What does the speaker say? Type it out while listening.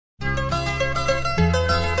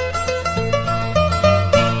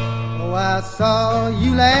I saw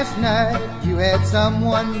you last night. You had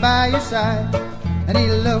someone by your side, and he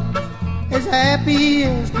looked as happy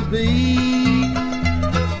as could be.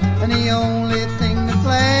 And the only thing that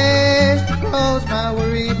flashed across my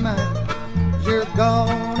worried mind, you're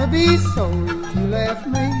gonna be sorry you left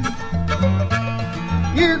me.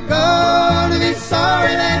 You're gonna be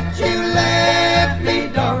sorry that you left me,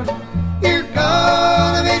 darling. You're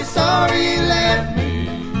gonna be sorry you left me.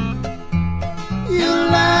 You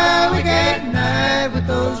lie awake at night with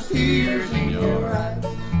those tears in your eyes.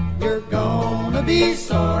 You're gonna be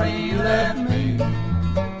sorry you left me.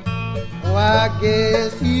 Oh, I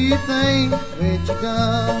guess you think that you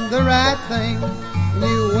done the right thing.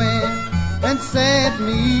 You went and set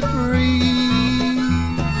me free,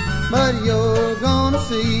 but you're gonna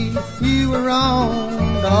see you were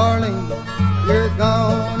wrong, darling. You're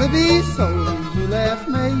gonna be sorry you left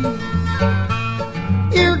me.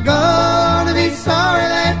 You're gonna be sorry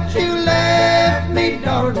that you left me,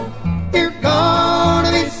 darling. You're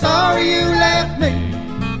gonna be sorry you left me.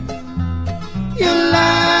 You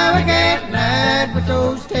lie awake at night with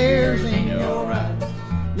those tears in your eyes.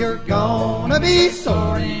 You're gonna be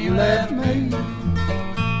sorry you left me.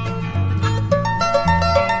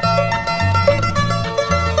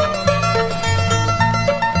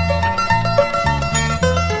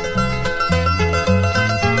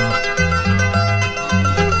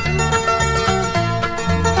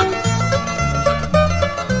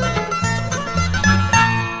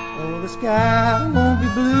 The sky won't be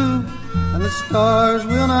blue, and the stars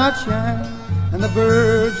will not shine, and the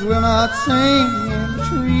birds will not sing in the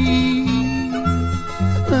trees.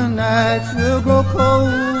 The nights will grow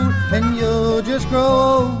cold, and you'll just grow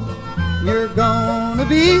old. You're gonna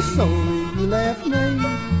be sorry you left me.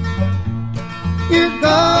 You're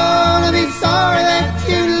gonna be sorry that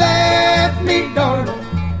you left me, darling.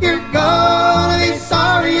 You're gonna be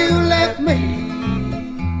sorry you left me.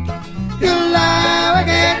 You'll lie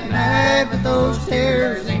awake at night with those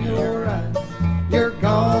tears in your eyes. You're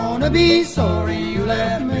gonna be sorry you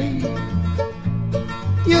left me.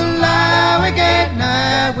 You'll lie awake at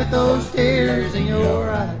night with those tears in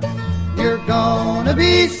your eyes. You're gonna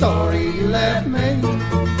be sorry you left me.